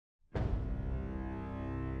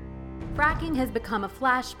Fracking has become a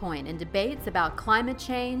flashpoint in debates about climate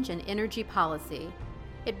change and energy policy.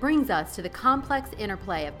 It brings us to the complex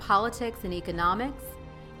interplay of politics and economics,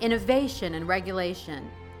 innovation and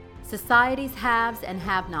regulation, society's haves and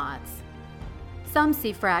have-nots. Some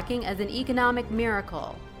see fracking as an economic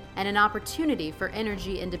miracle and an opportunity for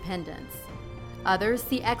energy independence. Others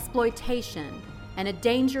see exploitation and a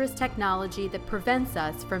dangerous technology that prevents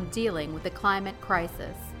us from dealing with the climate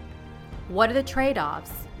crisis. What are the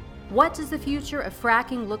trade-offs? What does the future of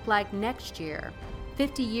fracking look like next year,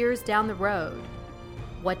 50 years down the road?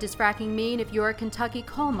 What does fracking mean if you're a Kentucky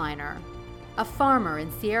coal miner, a farmer in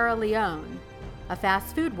Sierra Leone, a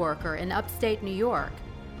fast food worker in upstate New York?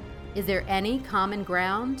 Is there any common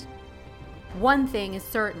ground? One thing is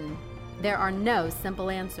certain, there are no simple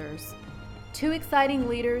answers. Two exciting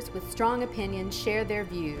leaders with strong opinions share their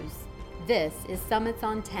views. This is Summits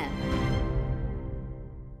on 10.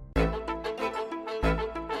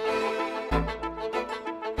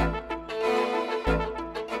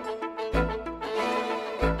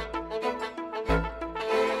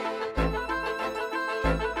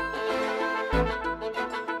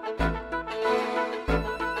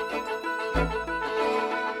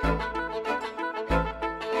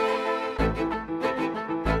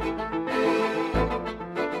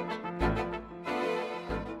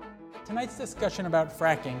 Tonight's discussion about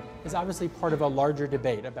fracking is obviously part of a larger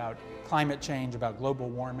debate about climate change, about global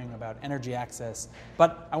warming, about energy access.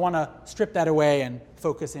 But I want to strip that away and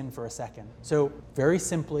focus in for a second. So very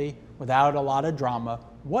simply, without a lot of drama,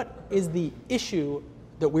 what is the issue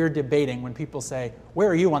that we're debating when people say, where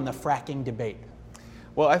are you on the fracking debate?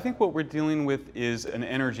 Well, I think what we're dealing with is an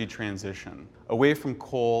energy transition away from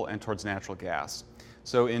coal and towards natural gas.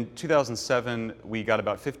 So in 2007, we got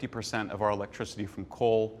about 50% of our electricity from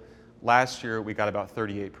coal. Last year, we got about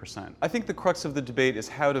 38%. I think the crux of the debate is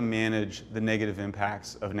how to manage the negative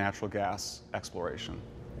impacts of natural gas exploration.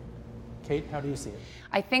 Kate, how do you see it?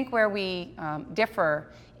 I think where we differ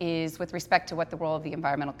is with respect to what the role of the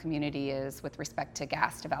environmental community is with respect to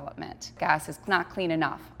gas development. Gas is not clean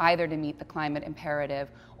enough, either to meet the climate imperative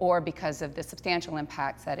or because of the substantial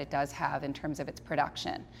impacts that it does have in terms of its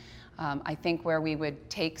production. I think where we would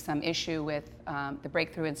take some issue with the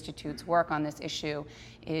Breakthrough Institute's work on this issue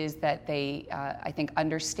is that they, I think,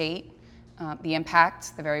 understate the impacts,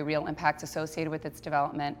 the very real impacts associated with its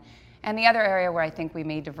development. And the other area where I think we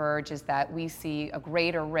may diverge is that we see a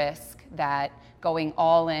greater risk that going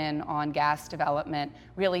all in on gas development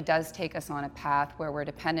really does take us on a path where we're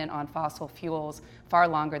dependent on fossil fuels far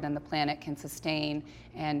longer than the planet can sustain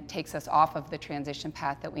and takes us off of the transition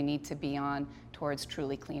path that we need to be on towards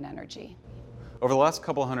truly clean energy. Over the last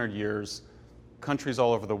couple hundred years, countries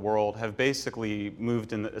all over the world have basically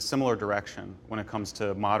moved in a similar direction when it comes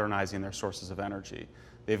to modernizing their sources of energy.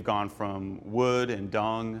 They've gone from wood and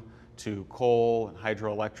dung to coal and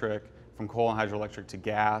hydroelectric, from coal and hydroelectric to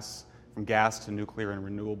gas, from gas to nuclear and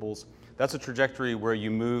renewables. That's a trajectory where you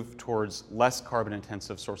move towards less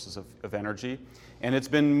carbon-intensive sources of energy, and it's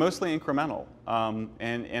been mostly incremental,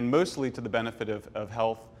 and mostly to the benefit of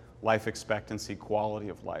health, life expectancy, quality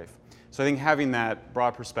of life. So I think having that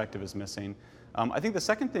broad perspective is missing. I think the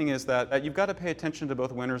second thing is that you've got to pay attention to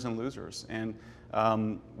both winners and losers. And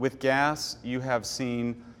with gas, you have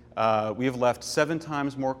seen we have left 7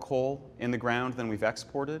 times more coal in the ground than we've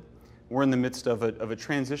exported. We're in the midst of a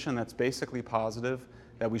transition that's basically positive,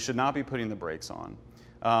 that we should not be putting the brakes on.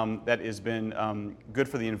 That has been good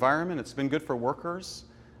for the environment, it's been good for workers,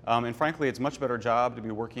 and frankly, it's a much better job to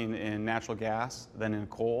be working in natural gas than in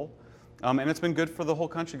coal. And it's been good for the whole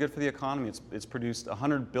country, good for the economy. It's produced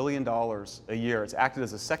 $100 billion a year. It's acted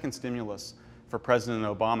as a second stimulus for President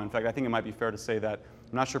Obama. In fact, I think it might be fair to say that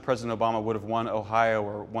I'm not sure President Obama would have won Ohio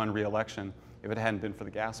or won re-election if it hadn't been for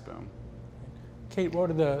the gas boom. Kate,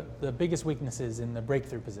 what are the biggest weaknesses in the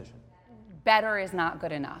breakthrough position? Better is not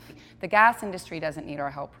good enough. The gas industry doesn't need our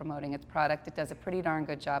help promoting its product. It does a pretty darn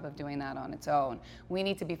good job of doing that on its own. We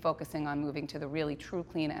need to be focusing on moving to the really true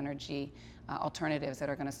clean energy alternatives that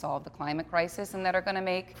are going to solve the climate crisis and that are going to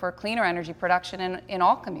make for cleaner energy production in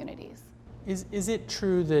all communities. Is it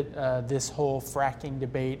true that this whole fracking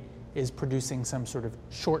debate is producing some sort of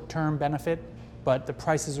short-term benefit, but the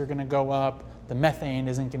prices are going to go up, the methane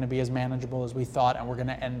isn't going to be as manageable as we thought, and we're going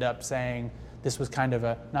to end up saying this was kind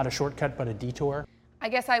of not a shortcut, but a detour? I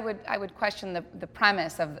guess I would question the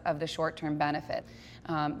premise of the short-term benefit.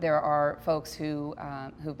 There are folks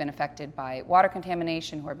who've been affected by water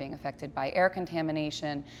contamination, who are being affected by air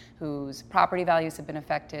contamination, whose property values have been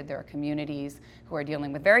affected. There are communities who are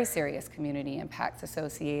dealing with very serious community impacts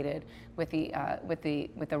associated with the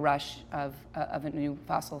rush of a new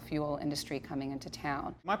fossil fuel industry coming into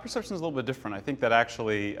town. My perception is a little bit different. I think that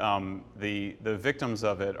actually the victims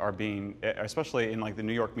of it are being, especially in like the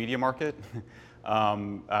New York media market,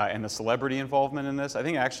 and the celebrity involvement in this, I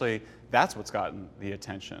think actually that's what's gotten the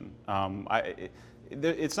attention.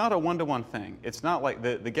 It's not a one-to-one thing. It's not like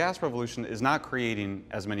the gas revolution is not creating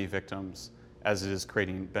as many victims as it is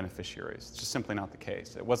creating beneficiaries. It's just simply not the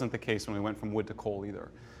case. It wasn't the case when we went from wood to coal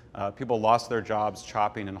either. People lost their jobs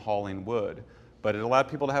chopping and hauling wood, but it allowed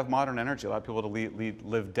people to have modern energy, allowed people to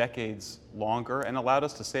live decades longer, and allowed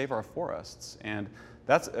us to save our forests. And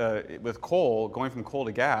that's, with coal, going from coal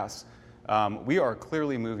to gas, we are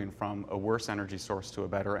clearly moving from a worse energy source to a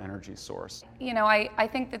better energy source. You know, I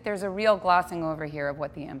think that there's a real glossing over here of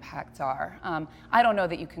what the impacts are. I don't know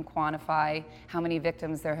that you can quantify how many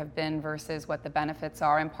victims there have been versus what the benefits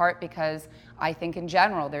are, in part because I think in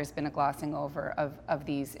general there's been a glossing over of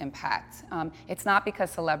these impacts. It's not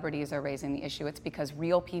because celebrities are raising the issue, it's because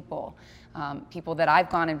real people, people that I've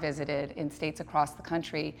gone and visited in states across the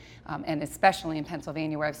country, and especially in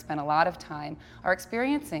Pennsylvania where I've spent a lot of time, are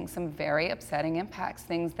experiencing some very upsetting impacts,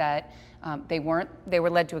 things that they were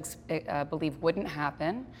led to believe wouldn't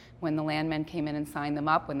happen when the landmen came in and signed them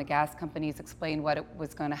up, when the gas companies explained what it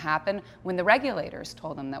was going to happen, when the regulators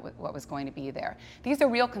told them that what was going to be there. These are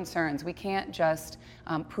real concerns. We can't just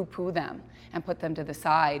poo-poo them and put them to the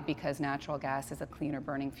side because natural gas is a cleaner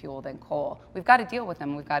burning fuel than coal. We've got to deal with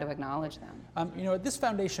them. We've got to acknowledge them. You know, at this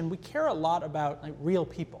foundation, we care a lot about real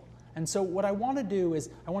people. And so what I want to do is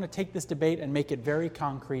I want to take this debate and make it very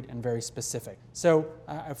concrete and very specific. So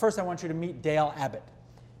first I want you to meet Dale Abbott.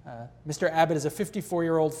 Mr. Abbott is a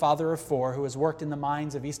 54-year-old father of four who has worked in the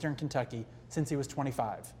mines of eastern Kentucky since he was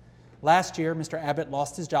 25. Last year, Mr. Abbott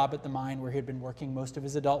lost his job at the mine where he had been working most of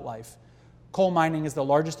his adult life. Coal mining is the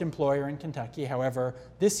largest employer in Kentucky. However,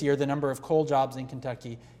 this year the number of coal jobs in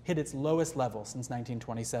Kentucky hit its lowest level since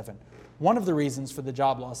 1927. One of the reasons for the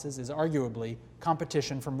job losses is arguably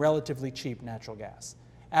competition from relatively cheap natural gas.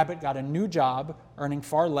 Abbott got a new job, earning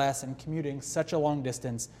far less and commuting such a long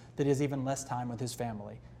distance that he has even less time with his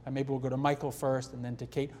family. Maybe we'll go to Michael first and then to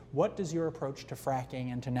Kate. What does your approach to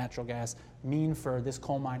fracking and to natural gas mean for this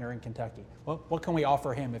coal miner in Kentucky? What can we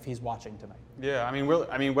offer him if he's watching tonight? Yeah,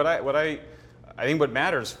 I think what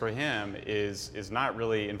matters for him is not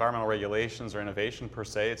really environmental regulations or innovation per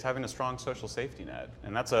se. It's having a strong social safety net,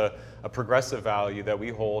 and that's a progressive value that we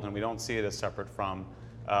hold, and we don't see it as separate from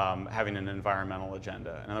having an environmental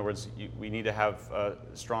agenda. In other words, we need to have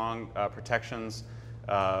strong protections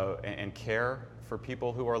and care for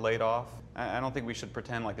people who are laid off. I don't think we should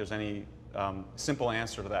pretend like there's any simple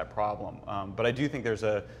answer to that problem. But I do think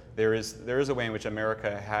there is a way in which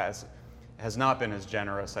America has not been as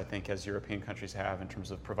generous, I think, as European countries have in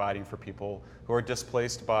terms of providing for people who are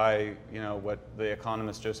displaced by, what the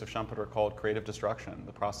economist Joseph Schumpeter called creative destruction,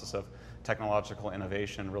 the process of technological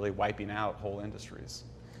innovation really wiping out whole industries.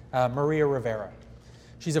 Maria Rivera.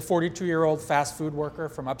 She's a 42-year-old fast food worker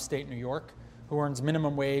from upstate New York who earns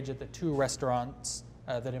minimum wage at the two restaurants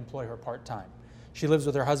that employ her part-time. She lives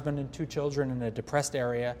with her husband and two children in a depressed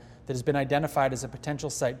area that has been identified as a potential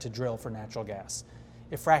site to drill for natural gas.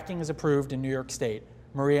 If fracking is approved in New York State,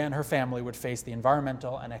 Maria and her family would face the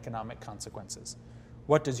environmental and economic consequences.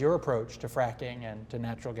 What does your approach to fracking and to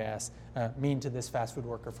natural gas mean to this fast food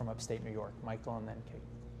worker from upstate New York? Michael and then Kate.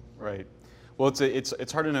 Right. Well,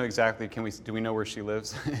 it's hard to know exactly. Do we know where she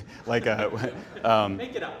lives? Make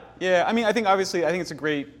it up. Yeah, I think it's a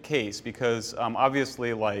great case because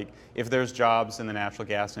obviously, if there's jobs in the natural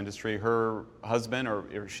gas industry, her husband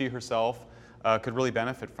or she herself could really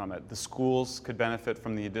benefit from it. The schools could benefit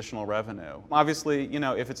from the additional revenue. Obviously,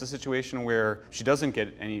 if it's a situation where she doesn't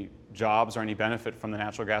get any jobs or any benefit from the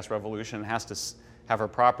natural gas revolution and has to have her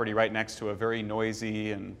property right next to a very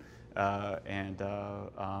noisy and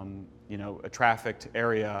a trafficked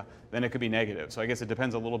area, then it could be negative. So I guess it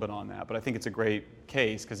depends a little bit on that. But I think it's a great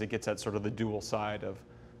case because it gets at sort of the dual side of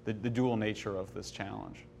the dual nature of this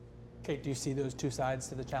challenge. Kate, do you see those two sides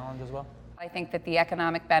to the challenge as well? I think that the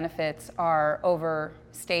economic benefits are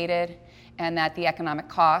overstated and that the economic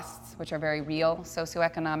costs, which are very real,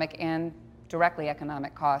 socioeconomic and directly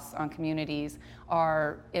economic costs on communities,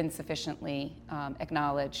 are insufficiently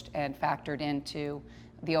acknowledged and factored into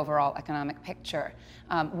the overall economic picture.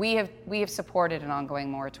 We have supported an ongoing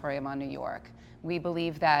moratorium on New York. We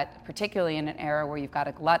believe that, particularly in an era where you've got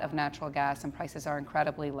a glut of natural gas and prices are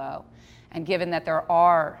incredibly low, and given that there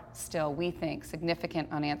are still, we think, significant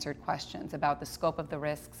unanswered questions about the scope of the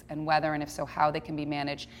risks and whether, and if so, how they can be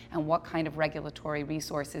managed and what kind of regulatory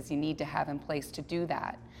resources you need to have in place to do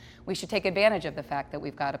that, we should take advantage of the fact that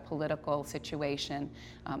we've got a political situation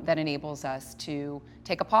that enables us to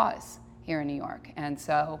take a pause here in New York. And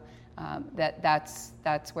so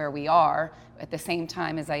that's where we are. At the same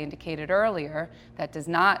time, as I indicated earlier, that does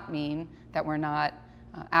not mean that we're not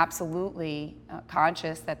absolutely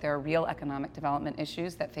conscious that there are real economic development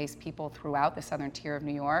issues that face people throughout the southern tier of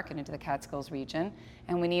New York and into the Catskills region,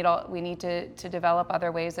 and we need to develop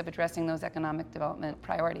other ways of addressing those economic development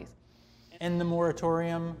priorities. End the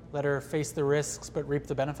moratorium, let her face the risks but reap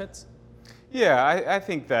the benefits? Yeah, I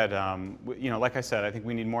think that, like I said, I think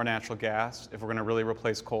we need more natural gas if we're going to really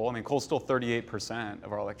replace coal. I mean, coal's still 38%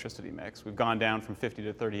 of our electricity mix. We've gone down from 50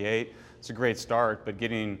 to 38. It's a great start, but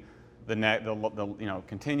getting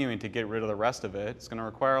continuing to get rid of the rest of it, it's going to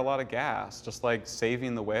require a lot of gas, just like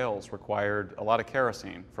saving the whales required a lot of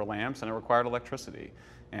kerosene for lamps, and it required electricity.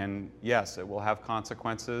 And yes, it will have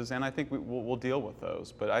consequences, and I think we'll deal with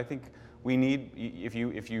those. But I think we need, if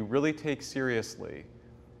you really take seriously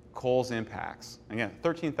coal's impacts, again,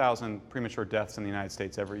 13,000 premature deaths in the United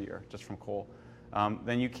States every year just from coal,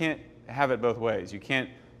 then you can't have it both ways. You can't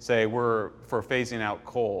say we're for phasing out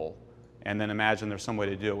coal and then imagine there's some way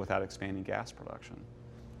to do it without expanding gas production.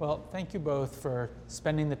 Well, thank you both for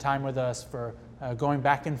spending the time with us, for going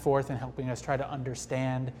back and forth and helping us try to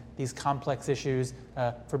understand these complex issues,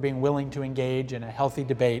 for being willing to engage in a healthy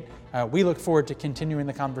debate. We look forward to continuing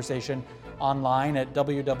the conversation online at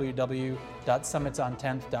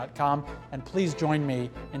www.summitsontenth.com. And please join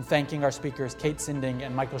me in thanking our speakers, Kate Sinding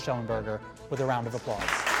and Michael Shellenberger, with a round of applause.